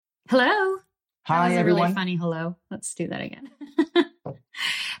Hello. Hi, that was everyone. A really funny hello. Let's do that again.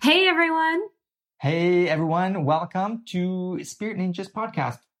 Hey, everyone. Hey, everyone. Welcome to Spirit Ninjas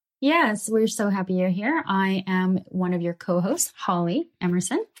podcast. Yes, we're so happy you're here. I am one of your co-hosts, Holly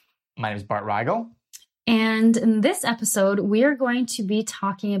Emerson. My name is Bart Rigel. And in this episode, we are going to be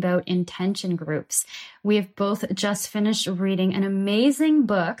talking about intention groups. We have both just finished reading an amazing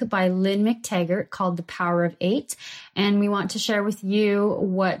book by Lynne McTaggart called The Power of Eight. And we want to share with you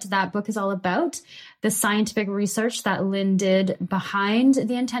what that book is all about, the scientific research that Lynne did behind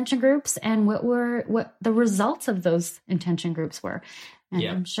the intention groups, and what the results of those intention groups were. And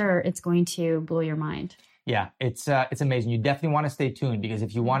I'm sure it's going to blow your mind. Yeah, it's amazing. You definitely want to stay tuned because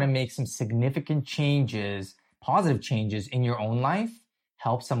if you want to make some significant changes, positive changes in your own life,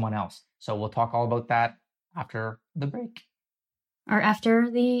 help someone else. So we'll talk all about that after the break. Or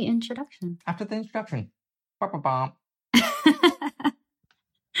after the introduction. After the introduction. Ba-ba-bum.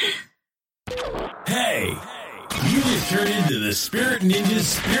 Hey, you just turned into the Spirit Ninjas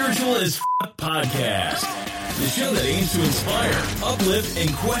Spiritual as F*** podcast. The show that aims to inspire, uplift,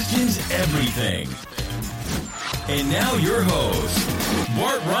 and questions everything. And now your hosts,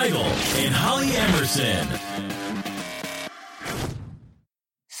 Bart Rigel and Holly Emerson.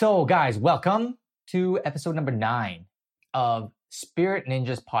 So guys, welcome to episode number 9 of Spirit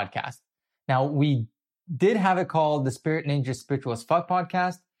Ninjas podcast. Now, we did have it called the Spirit Ninjas Spiritual as Fuck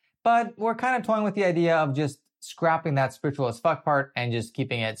podcast, but we're kind of toying with the idea of just scrapping that spiritual as fuck part and just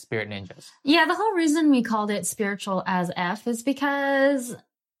keeping it Spirit Ninjas. Yeah, the whole reason we called it Spiritual as F is because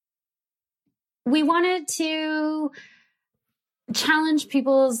we wanted to challenge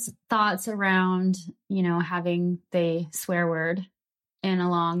people's thoughts around, having the swear word in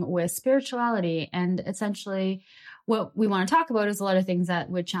along with spirituality. And essentially what we want to talk about is a lot of things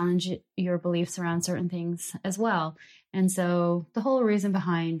that would challenge your beliefs around certain things as well. And so the whole reason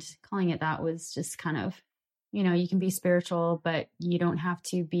behind calling it that was just kind of, you can be spiritual, but you don't have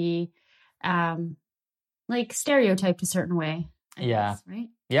to be stereotyped a certain way. I guess, right?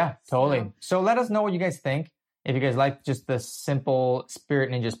 Yeah, totally. So let us know what you guys think. If you guys like just the simple Spirit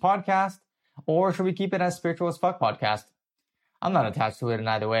Ninjas podcast, or should we keep it as Spiritual as Fuck podcast? I'm not attached to it in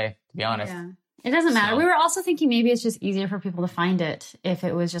either way, to be honest. Yeah. It doesn't matter. So. We were also thinking maybe it's just easier for people to find it if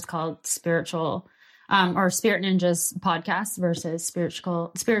it was just called Spiritual or Spirit Ninjas podcast versus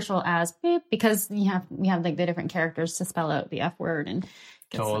spiritual as beep, because we have like the different characters to spell out the F word and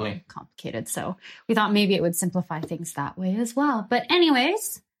it's totally complicated. So we thought maybe it would simplify things that way as well. But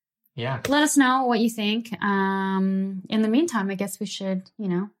anyways, yeah, let us know what you think. In the meantime, I guess we should,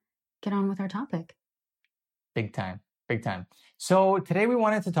 get on with our topic. Big time. So today we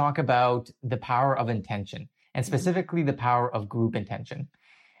wanted to talk about the power of intention and specifically the power of group intention.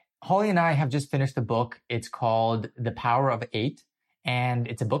 Holly and I have just finished a book. It's called The Power of Eight, and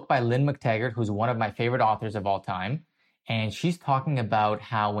it's a book by Lynne McTaggart, who's one of my favorite authors of all time. And she's talking about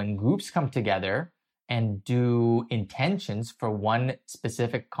how when groups come together and do intentions for one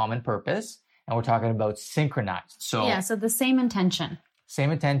specific common purpose, and we're talking about synchronized. So the same intention.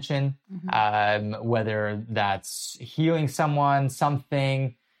 Whether that's healing someone,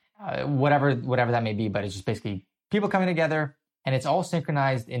 something, whatever that may be, but it's just basically people coming together. And it's all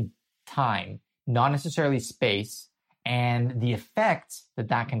synchronized in time, not necessarily space, and the effects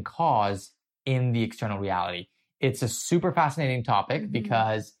that can cause in the external reality. It's a super fascinating topic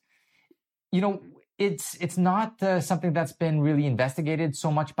because, it's not something that's been really investigated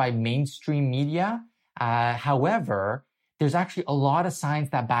so much by mainstream media. However, there's actually a lot of science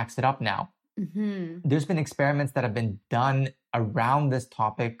that backs it up now. Mm-hmm. There's been experiments that have been done around this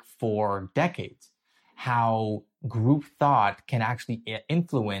topic for decades. How group thought can actually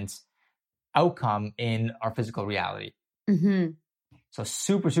influence outcome in our physical reality. Mm-hmm. So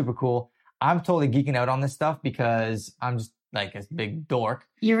super, super cool. I'm totally geeking out on this stuff because I'm just like a big dork.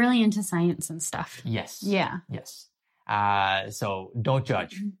 You're really into science and stuff. Yes. Yeah. Yes. So don't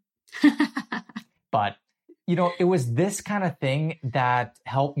judge. But, it was this kind of thing that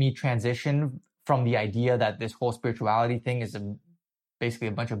helped me transition from the idea that this whole spirituality thing is basically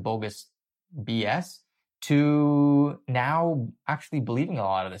a bunch of bogus BS to now actually believing a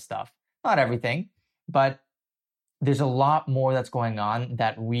lot of this stuff. Not everything, but there's a lot more that's going on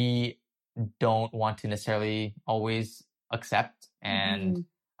that we don't want to necessarily always accept and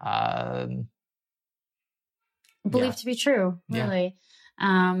believe to be true, really.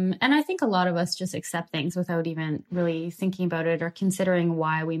 And I think a lot of us just accept things without even really thinking about it or considering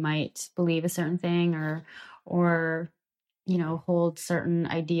why we might believe a certain thing or hold certain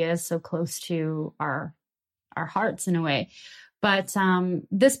ideas so close to our hearts in a way. But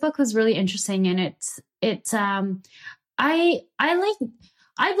this book was really interesting, and I like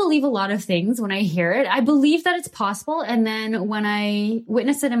I believe a lot of things when I hear it. I believe that it's possible. And then when I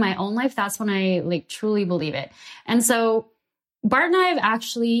witness it in my own life, that's when I like truly believe it. And so Bart and I have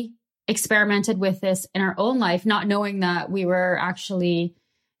actually experimented with this in our own life, not knowing that we were actually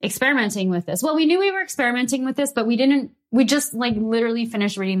experimenting with this. Well, we knew we were experimenting with this, but we just like literally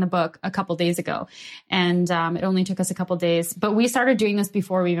finished reading the book a couple days ago. And it only took us a couple days, but we started doing this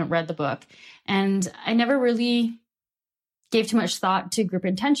before we even read the book. And I never really gave too much thought to group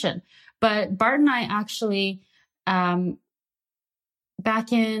intention. But Bart and I actually, back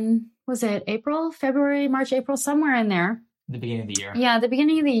in, was it April, February, March, April, somewhere in there. The beginning of the year. Yeah, the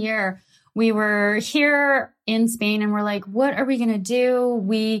beginning of the year. We were here in Spain and we're like, what are we going to do?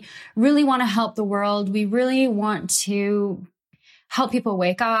 We really want to help the world. We really want to help people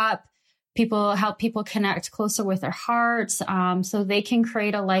wake up, help people connect closer with their hearts, so they can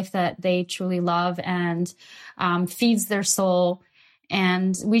create a life that they truly love and feeds their soul.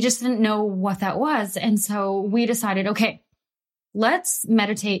 And we just didn't know what that was. And so we decided, okay, let's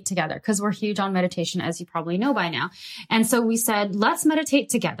meditate together, because we're huge on meditation, as you probably know by now. And so we said, let's meditate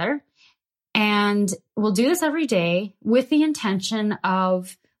together. And we'll do this every day with the intention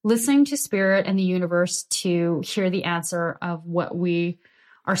of listening to spirit and the universe to hear the answer of what we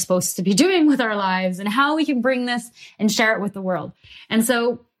are supposed to be doing with our lives and how we can bring this and share it with the world. And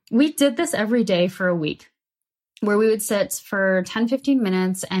so we did this every day for a week, where we would sit for 10, 15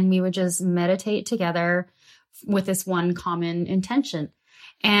 minutes and we would just meditate together with this one common intention.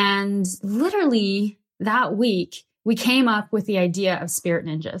 And literally that week, we came up with the idea of Spirit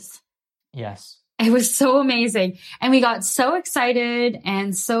Ninjas. Yes. It was so amazing. And we got so excited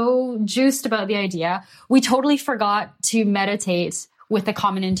and so juiced about the idea. We totally forgot to meditate with a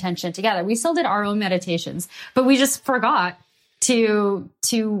common intention together. We still did our own meditations, but we just forgot to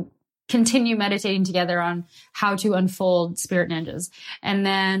continue meditating together on how to unfold Spirit Ninjas. And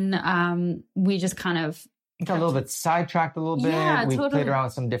then we just kind of got a little bit sidetracked a little bit. Yeah, we totally played around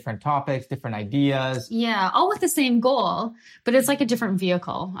with some different topics, different ideas. Yeah, all with the same goal, but it's like a different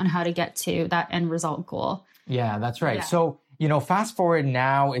vehicle on how to get to that end result goal. Yeah, that's right. Yeah. So, fast forward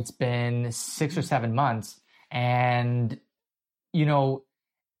now, it's been 6 or 7 months, and,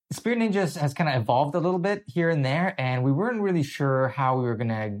 Spirit Ninjas has kind of evolved a little bit here and there, and we weren't really sure how we were going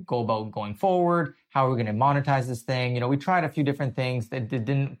to go about going forward, how we were going to monetize this thing. We tried a few different things that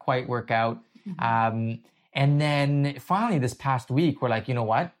didn't quite work out. Mm-hmm. And then finally this past week, we're like, you know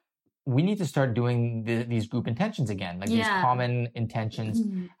what? We need to start doing these group intentions again, like these common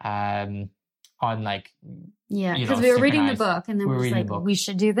intentions on like, because we were reading the book and then we were like, we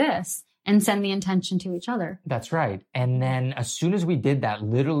should do this and send the intention to each other. That's right. And then as soon as we did that,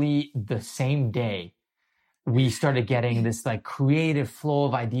 literally the same day, we started getting this like creative flow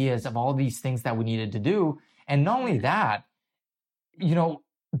of ideas of all these things that we needed to do. And not only that,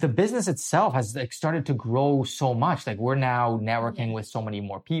 the business itself has like started to grow so much. Like we're now networking with so many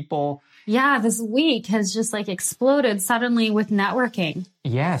more people. Yeah, this week has just like exploded suddenly with networking.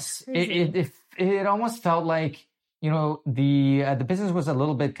 Yes, it almost felt like the business was a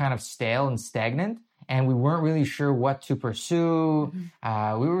little bit kind of stale and stagnant, and we weren't really sure what to pursue.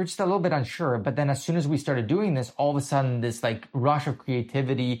 We were just a little bit unsure. But then as soon as we started doing this, all of a sudden this like rush of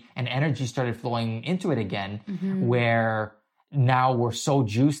creativity and energy started flowing into it again, where now we're so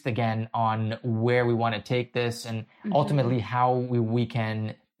juiced again on where we want to take this and ultimately how we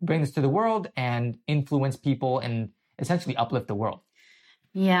can bring this to the world and influence people and essentially uplift the world.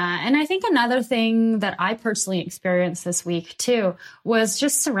 Yeah. And I think another thing that I personally experienced this week too was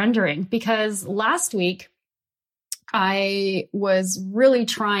just surrendering, because last week I was really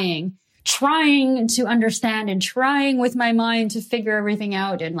trying to understand and trying with my mind to figure everything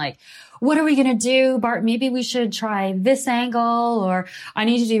out and like, what are we going to do? Bart, maybe we should try this angle, or I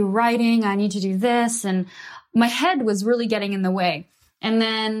need to do writing. I need to do this. And my head was really getting in the way. And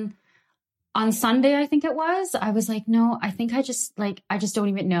then on Sunday, I think it was, I was like, no, I think I just don't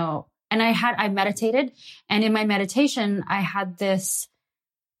even know. And I meditated, and in my meditation, I had this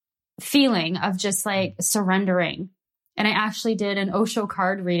feeling of just like surrendering. And I actually did an Osho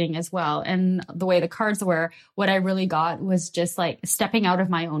card reading as well. And the way the cards were, what I really got was just like stepping out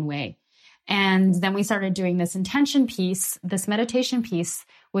of my own way. And then we started doing this intention piece, this meditation piece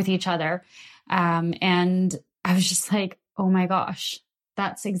with each other. And I was just like, oh my gosh,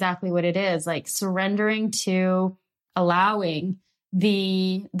 that's exactly what it is. Like surrendering to allowing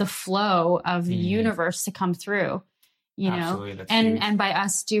the flow of the universe to come through, Absolutely, that's and, huge. and by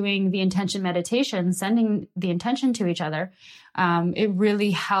us doing the intention meditation, sending the intention to each other, it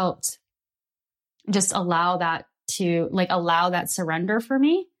really helped just allow that surrender for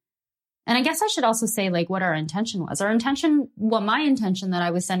me And I guess I should also say like what our intention was. My intention that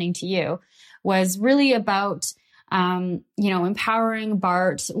I was sending to you was really about, empowering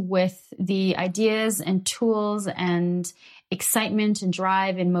Bart with the ideas and tools and excitement and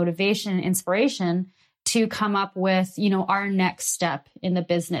drive and motivation and inspiration to come up with, our next step in the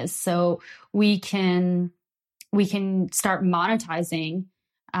business. So we can start monetizing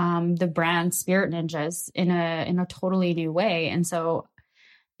the brand Spirit Ninjas in a totally new way. And so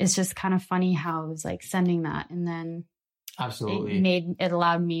it's just kind of funny how I was like sending that, and then absolutely it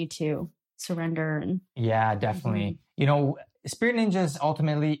allowed me to surrender. And yeah, definitely. Spirit Ninjas,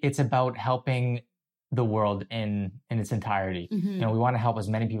 ultimately, it's about helping the world in its entirety. We want to help as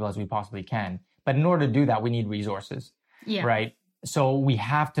many people as we possibly can. But in order to do that, we need resources, right? So we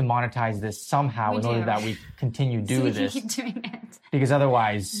have to monetize this somehow order that we continue this. Keep doing it. Because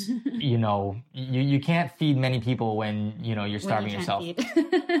otherwise, you can't feed many people when, you're starving yourself.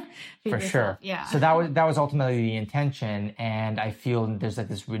 For sure. Yeah. So that was ultimately the intention. And I feel there's like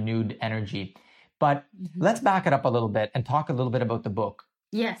this renewed energy. But let's back it up a little bit and talk a little bit about the book.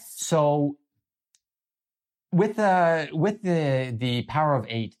 Yes. So with the Power of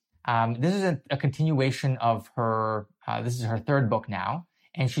Eight, this is a continuation of her. This is her third book now,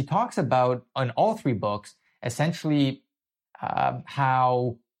 and she talks about on all three books essentially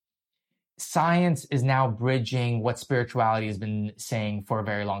how science is now bridging what spirituality has been saying for a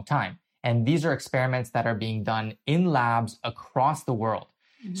very long time. And these are experiments that are being done in labs across the world.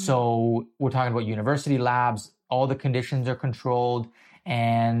 So we're talking about university labs. All the conditions are controlled,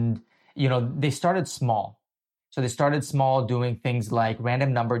 and they started small. So they started small, doing things like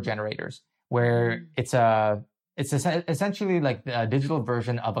random number generators, where it's essentially like a digital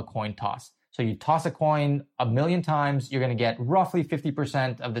version of a coin toss. So you toss a coin 1,000,000 times, you're going to get roughly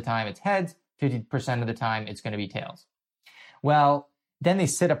 50% of the time it's heads, 50% of the time it's going to be tails. Well, then they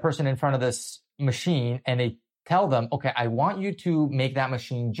sit a person in front of this machine and they tell them, okay, I want you to make that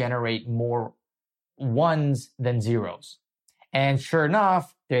machine generate more ones than zeros. And sure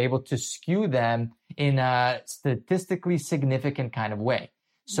enough, they're able to skew them in a statistically significant kind of way.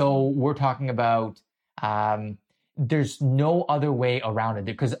 So we're talking about there's no other way around it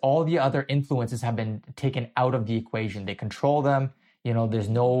because all the other influences have been taken out of the equation. They control them. There's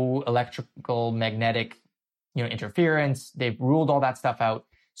no electrical, magnetic, interference. They've ruled all that stuff out.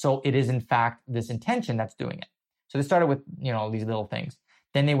 So it is in fact this intention that's doing it. So they started with, these little things.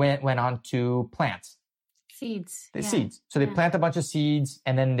 Then they went on to plants. Seeds. Seeds. So they plant a bunch of seeds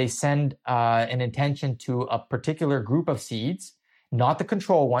and then they send an intention to a particular group of seeds, not the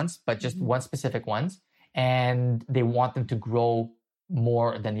control ones, but just one specific ones. And they want them to grow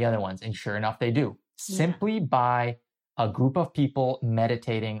more than the other ones. And sure enough, they do. Simply by a group of people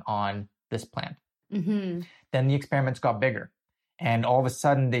meditating on this plant. Then the experiments got bigger. And all of a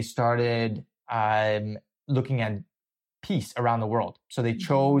sudden, they started looking at peace around the world. So they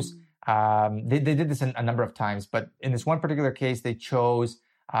chose... they did this a number of times, but in this one particular case, they chose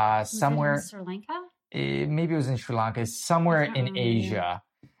somewhere... Was it in Sri Lanka? Maybe it was in Sri Lanka, somewhere in Asia.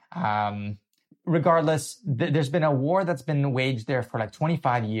 Regardless, there's been a war that's been waged there for like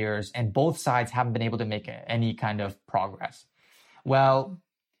 25 years, and both sides haven't been able to make any kind of progress. Well,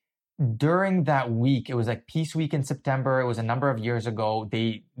 during that week, it was like Peace Week in September. It was a number of years ago.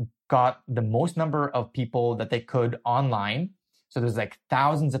 They got the most number of people that they could online. So there's like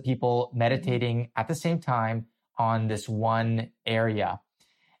thousands of people meditating at the same time on this one area.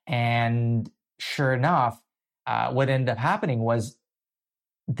 And sure enough, what ended up happening was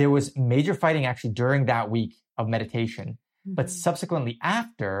there was major fighting actually during that week of meditation. But subsequently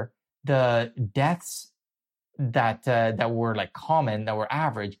after, the deaths that were like common, that were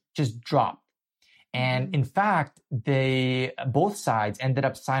average, just dropped. And in fact, both sides ended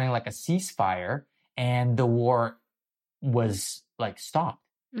up signing like a ceasefire, and the war was like stopped.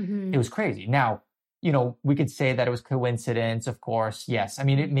 It was crazy. Now, we could say that it was coincidence, of course. Yes. I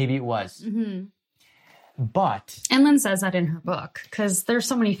mean, maybe it was. But... And Lynn says that in her book, because there's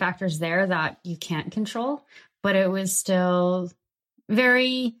so many factors there that you can't control, but it was still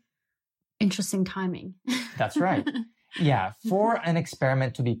very interesting timing. That's right. Yeah. For an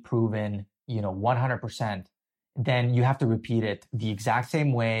experiment to be proven, 100%, then you have to repeat it the exact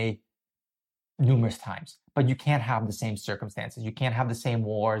same way numerous times. But you can't have the same circumstances. You can't have the same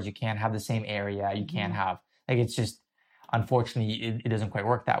wars. You can't have the same area. You can't have, it's just, unfortunately, it doesn't quite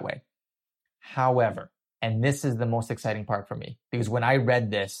work that way. However, and this is the most exciting part for me, because when I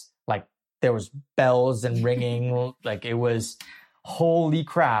read this, like there was bells and ringing, like it was holy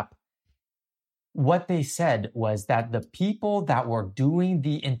crap. What they said was that the people that were doing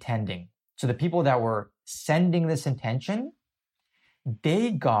the intending, so the people that were sending this intention,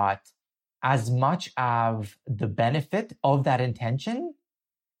 they got as much of the benefit of that intention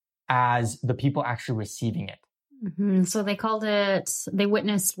as the people actually receiving it. Mm-hmm. So they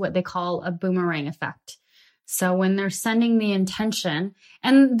witnessed what they call a boomerang effect. So when they're sending the intention,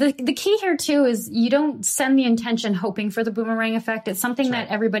 and the key here too is you don't send the intention hoping for the boomerang effect. It's something that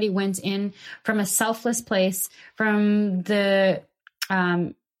everybody went in from a selfless place, from the,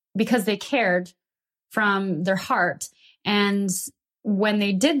 because they cared from their heart. And when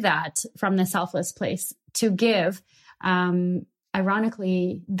they did that from the selfless place to give,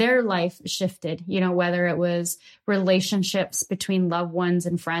 ironically, their life shifted, whether it was relationships between loved ones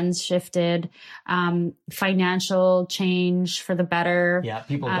and friends shifted, financial change for the better. Yeah,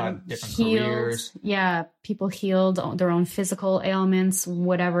 people got different careers. Yeah, people healed their own physical ailments,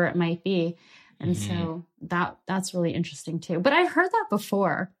 whatever it might be. And so that's really interesting too. But I've heard that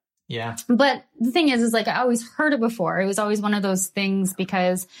before. Yeah. But the thing is like, I always heard it before. It was always one of those things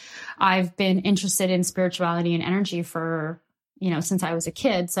because I've been interested in spirituality and energy for since I was a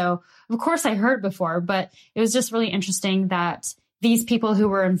kid. So of course I heard before, but it was just really interesting that these people who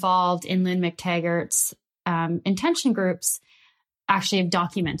were involved in Lynne McTaggart's intention groups actually have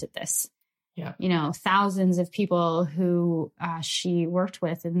documented this. Yeah. Thousands of people who she worked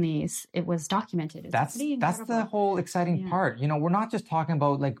with in these, it was documented. That's the whole exciting part. We're not just talking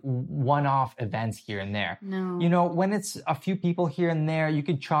about like one-off events here and there. No. When it's a few people here and there, you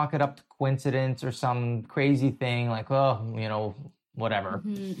could chalk it up to coincidence or some crazy thing like, whatever.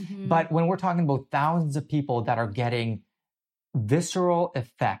 But when we're talking about thousands of people that are getting visceral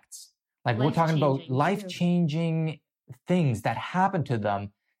effects, like we're talking about life-changing things that happen to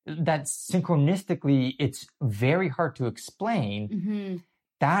them, that synchronistically it's very hard to explain,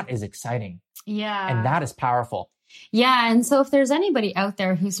 that is exciting. Yeah. And that is powerful. Yeah. And so if there's anybody out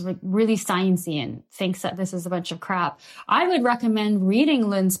there who's really sciencey and thinks that this is a bunch of crap, I would recommend reading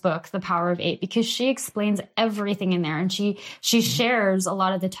Lynne's book, The Power of Eight, because she explains everything in there. And she shares a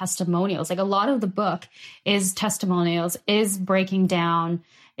lot of the testimonials. Like a lot of the book is testimonials, is breaking down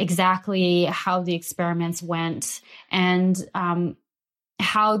exactly how the experiments went and,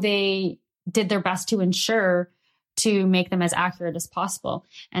 how they did their best to ensure to make them as accurate as possible.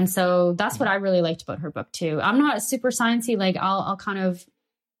 And so that's what I really liked about her book too. I'm not super sciencey. Like I'll kind of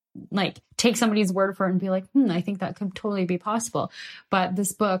like take somebody's word for it and be like, I think that could totally be possible. But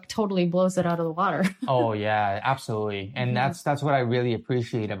this book totally blows it out of the water. Oh yeah, absolutely. And that's what I really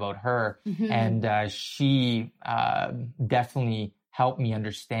appreciate about her. And she definitely helped me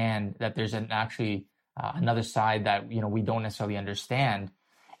understand that there's another side that, we don't necessarily understand.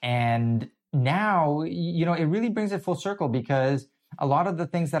 And now, it really brings it full circle because a lot of the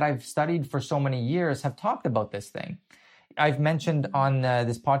things that I've studied for so many years have talked about this thing. I've mentioned on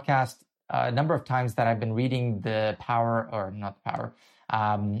this podcast a number of times that I've been reading but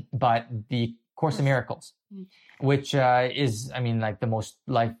the Course in Miracles, which is, like the most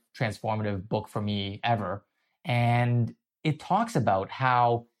life transformative book for me ever. And it talks about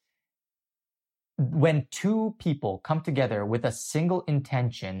how when two people come together with a single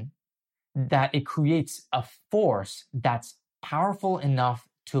intention, that it creates a force that's powerful enough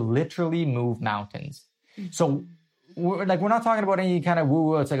to literally move mountains. So we're not talking about any kind of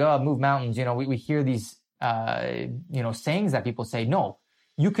woo-woo. It's like, move mountains. We hear these, sayings that people say. No,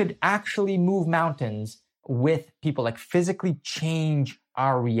 you could actually move mountains with people, like physically change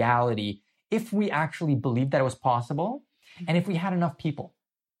our reality if we actually believed that it was possible and if we had enough people.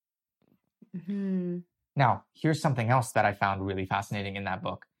 Now, here's something else that I found really fascinating in that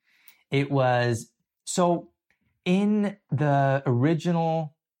book. It was, so in the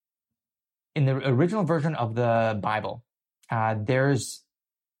original version of the Bible, there's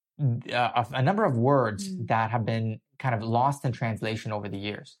a number of words that have been kind of lost in translation over the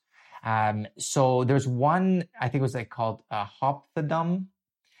years. So there's one, I think it was called hopthodum,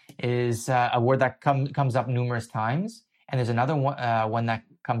 is a word that comes up numerous times. And there's another one that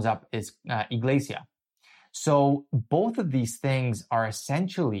comes up is iglesia. So both of these things are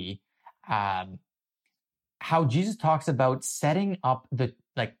essentially how Jesus talks about setting up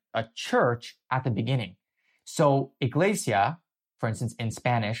a church at the beginning. So iglesia, for instance, in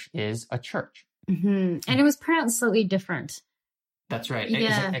Spanish is a church. And it was pronounced slightly different. That's right. Yeah.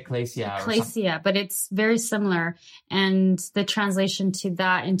 Is it ecclesia? Ecclesia, but it's very similar. And the translation to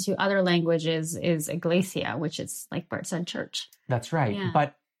that into other languages is iglesia, which is like Bart said, church. That's right. Yeah.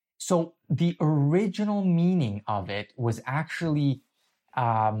 But so the original meaning of it was actually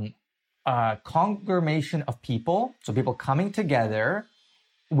a congregation of people. So people coming together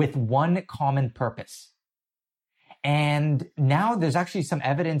with one common purpose. And now there's actually some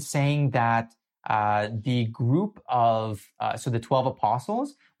evidence saying that the group of, so the 12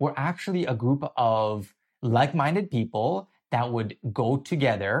 apostles were actually a group of like-minded people that would go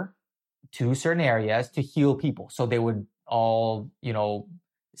together to certain areas to heal people. So they would all,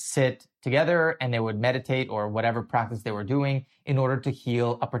 sit together and they would meditate or whatever practice they were doing in order to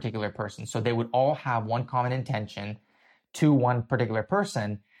heal a particular person. So they would all have one common intention to one particular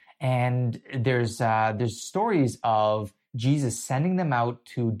person. And there's stories of Jesus sending them out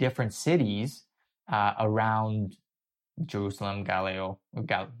to different cities around Jerusalem,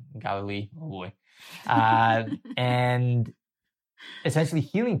 Galilee, oh boy, and essentially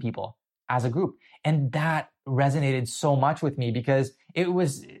healing people as a group. And that resonated so much with me because it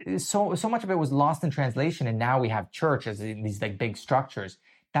was so much of it was lost in translation. And now we have church as these like big structures.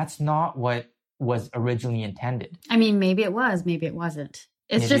 That's not what was originally intended. I mean, maybe it was, maybe it wasn't.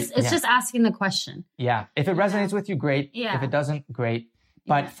 It's just asking the question. Yeah. If it resonates with you, great. Yeah. If it doesn't, great.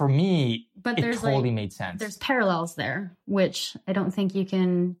 But for me, it totally made sense. There's parallels there, which I don't think you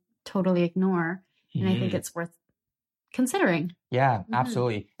can totally ignore. And I think it's worth considering. Yeah,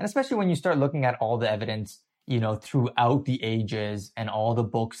 absolutely. And especially when you start looking at all the evidence, throughout the ages and all the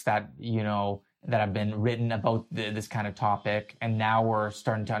books that, that have been written about this kind of topic. And now we're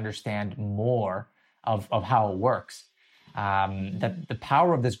starting to understand more of how it works. That the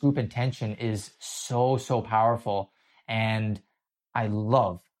power of this group intention is so, so powerful. And I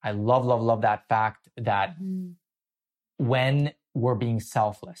love that fact that when we're being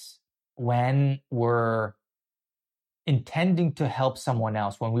selfless, when we're intending to help someone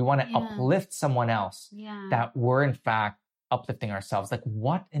else, when we want to uplift someone else, that we're in fact uplifting ourselves. Like,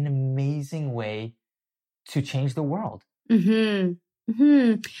 what an amazing way to change the world. I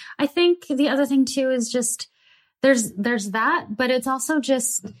think the other thing too is just there's that, but it's also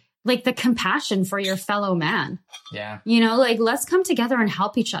just like the compassion for your fellow man. Yeah. Like, let's come together and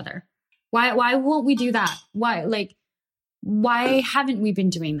help each other. Why won't we do that? Why haven't we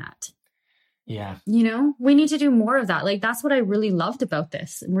been doing that? Yeah. We need to do more of that. Like, that's what I really loved about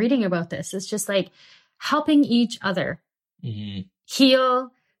this and reading about this. It's just like helping each other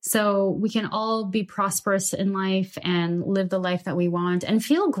heal so we can all be prosperous in life and live the life that we want and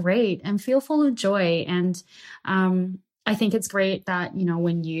feel great and feel full of joy. And I think it's great that,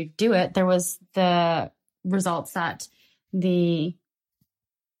 when you do it, there was the results that the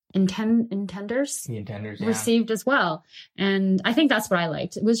intenders received as well. And I think that's what I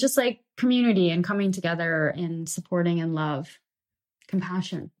liked. It was just like community and coming together and supporting and love,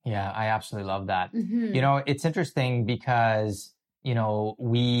 compassion. Yeah, I absolutely love that. It's interesting because,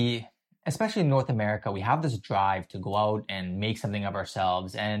 we, especially in North America, we have this drive to go out and make something of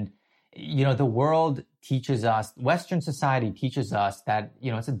ourselves. And, the world teaches us, Western society teaches us that,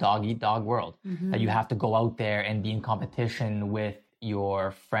 it's a dog-eat-dog world, that you have to go out there and be in competition with your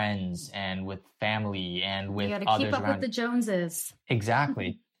friends and with family and with others around. You got to keep up with the Joneses.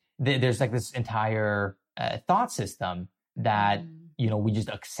 Exactly. There's like this entire thought system that, we just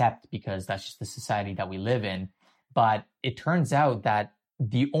accept because that's just the society that we live in. But it turns out that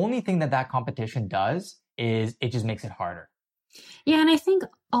the only thing that competition does is it just makes it harder. Yeah. And I think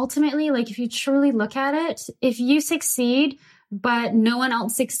ultimately, like, if you truly look at it, if you succeed, but no one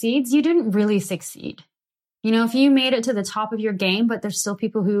else succeeds, you didn't really succeed. If you made it to the top of your game, but there's still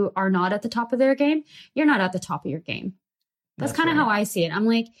people who are not at the top of their game, you're not at the top of your game. That's kind of how I see it. I'm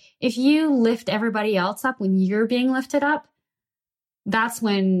like, if you lift everybody else up when you're being lifted up, that's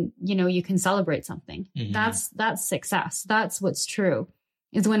when, you can celebrate something. That's success. That's what's true,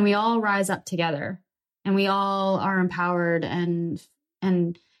 is when we all rise up together and we all are empowered and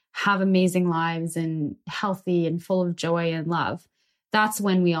have amazing lives and healthy and full of joy and love. That's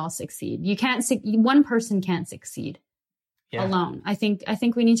when we all succeed. One person can't succeed alone. I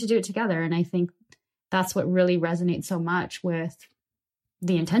think we need to do it together. And I think that's what really resonates so much with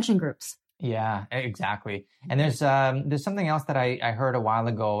the intention groups. Yeah, exactly. And there's something else that I heard a while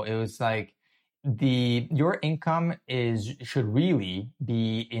ago. It was like your income should really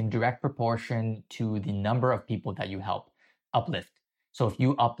be in direct proportion to the number of people that you help uplift. So if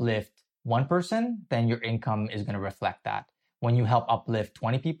you uplift one person, then your income is going to reflect that. When you help uplift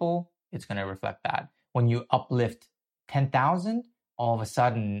 20 people, it's going to reflect that. When you uplift 10,000, all of a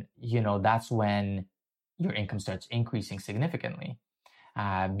sudden, that's when your income starts increasing significantly.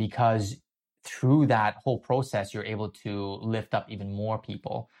 Because through that whole process, you're able to lift up even more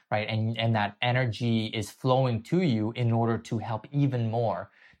people, right? And that energy is flowing to you in order to help even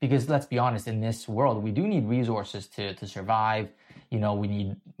more. Because let's be honest, in this world, we do need resources to survive. We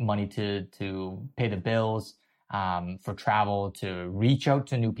need money to pay the bills. For travel, to reach out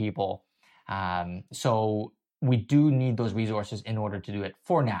to new people. So we do need those resources in order to do it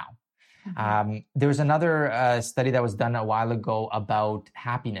for now. There was another study that was done a while ago about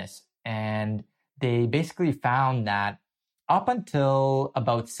happiness. And they basically found that up until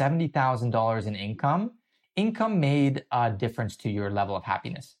about $70,000 in income made a difference to your level of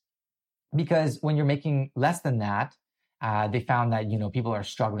happiness. Because when you're making less than that, they found that, people are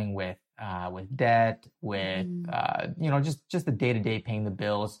struggling with debt, with, just the day-to-day paying the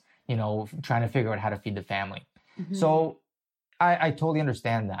bills, trying to figure out how to feed the family. So I totally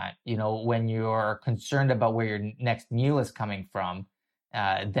understand that, when you're concerned about where your next meal is coming from,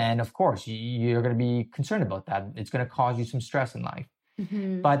 then of course you're going to be concerned about that. It's going to cause you some stress in life.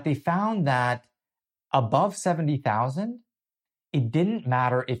 But they found that above 70,000, it didn't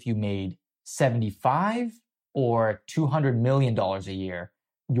matter if you made 75 or $200 million a year.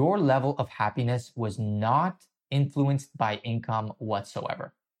 Your level of happiness was not influenced by income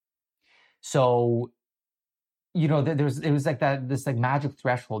whatsoever. So, it was like this magic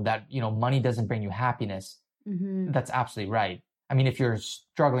threshold that, money doesn't bring you happiness. That's absolutely right. I mean, if you're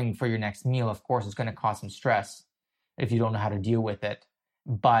struggling for your next meal, of course, it's going to cause some stress if you don't know how to deal with it.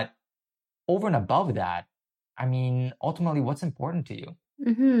 But over and above that, I mean, ultimately, what's important to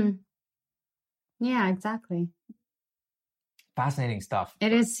you? Yeah, exactly. Fascinating stuff.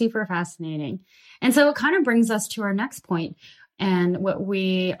 It is super fascinating. And so it kind of brings us to our next point and what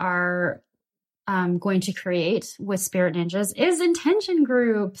we are going to create with Spirit Ninjas is intention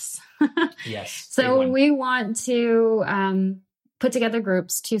groups. Yes. So we want to put together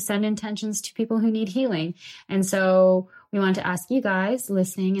groups to send intentions to people who need healing. And so we want to ask you guys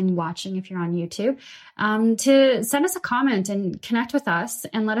listening and watching, if you're on YouTube, to send us a comment and connect with us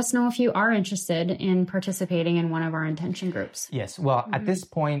and let us know if you are interested in participating in one of our intention groups. Yes. Well, at this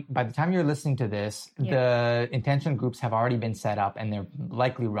point, by the time you're listening to this, the intention groups have already been set up and they're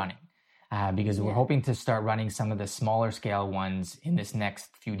likely running because we're hoping to start running some of the smaller scale ones in this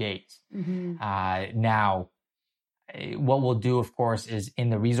next few days. Now, what we'll do, of course, is in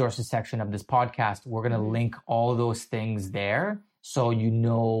the resources section of this podcast, we're going to link all those things there so you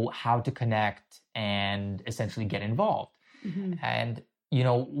know how to connect and essentially get involved. And,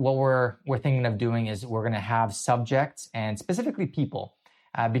 what we're thinking of doing is we're going to have subjects and specifically people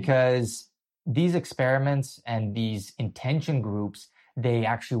because these experiments and these intention groups, they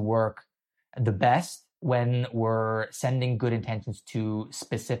actually work the best when we're sending good intentions to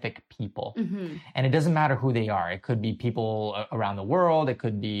specific people. And it doesn't matter who they are. It could be people around the world. It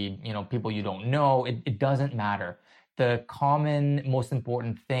could be, people you don't know. It doesn't matter. The common, most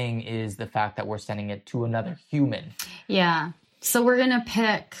important thing is the fact that we're sending it to another human. Yeah. So we're going to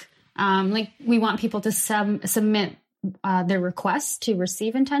pick, we want people to submit their requests to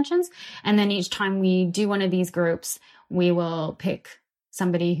receive intentions. And then each time we do one of these groups, we will pick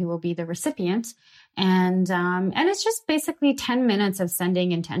somebody who will be the recipient. And it's just basically 10 minutes of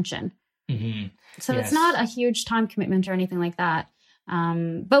sending intention. So it's not a huge time commitment or anything like that.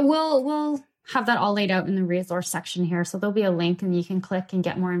 But we'll have that all laid out in the resource section here. So there'll be a link and you can click and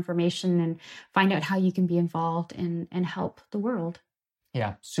get more information and find out how you can be involved and help the world.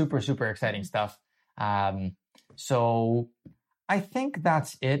 Yeah. Super, super exciting stuff. So I think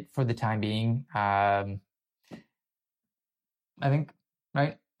that's it for the time being. I think,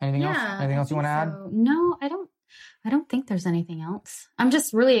 right? Anything else? Anything else you want to add? No, I don't think there's anything else. I'm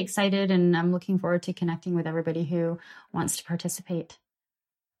just really excited and I'm looking forward to connecting with everybody who wants to participate.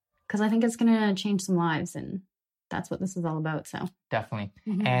 Because I think it's going to change some lives and that's what this is all about. So definitely.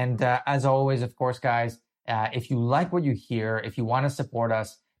 And as always, of course, guys, if you like what you hear, if you want to support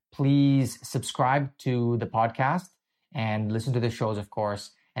us, please subscribe to the podcast and listen to the shows, of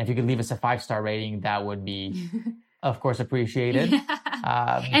course. And if you could leave us a 5-star rating, that would be, of course, appreciated.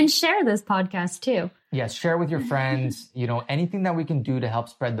 And share this podcast too. Yes, share with your friends. Anything that we can do to help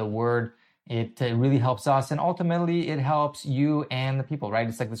spread the word, it really helps us. And ultimately, it helps you and the people, right?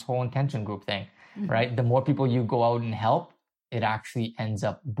 It's like this whole intention group thing, right? The more people you go out and help, it actually ends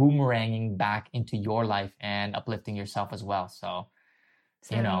up boomeranging back into your life and uplifting yourself as well. So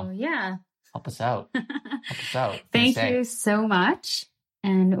help us out. Thank you so much.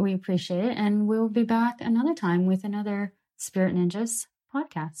 And we appreciate it. And we'll be back another time with another Spirit Ninjas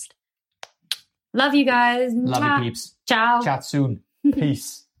podcast. Love you guys. Love you, peeps. Ciao. Chat soon.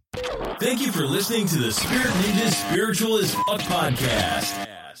 Peace. Thank you for listening to the Spirit Ninjas Spiritual as Fuck podcast.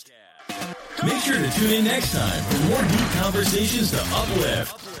 Make sure to tune in next time for more deep conversations to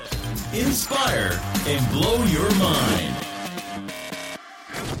uplift, inspire, and blow your mind.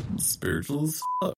 Spiritual as fuck.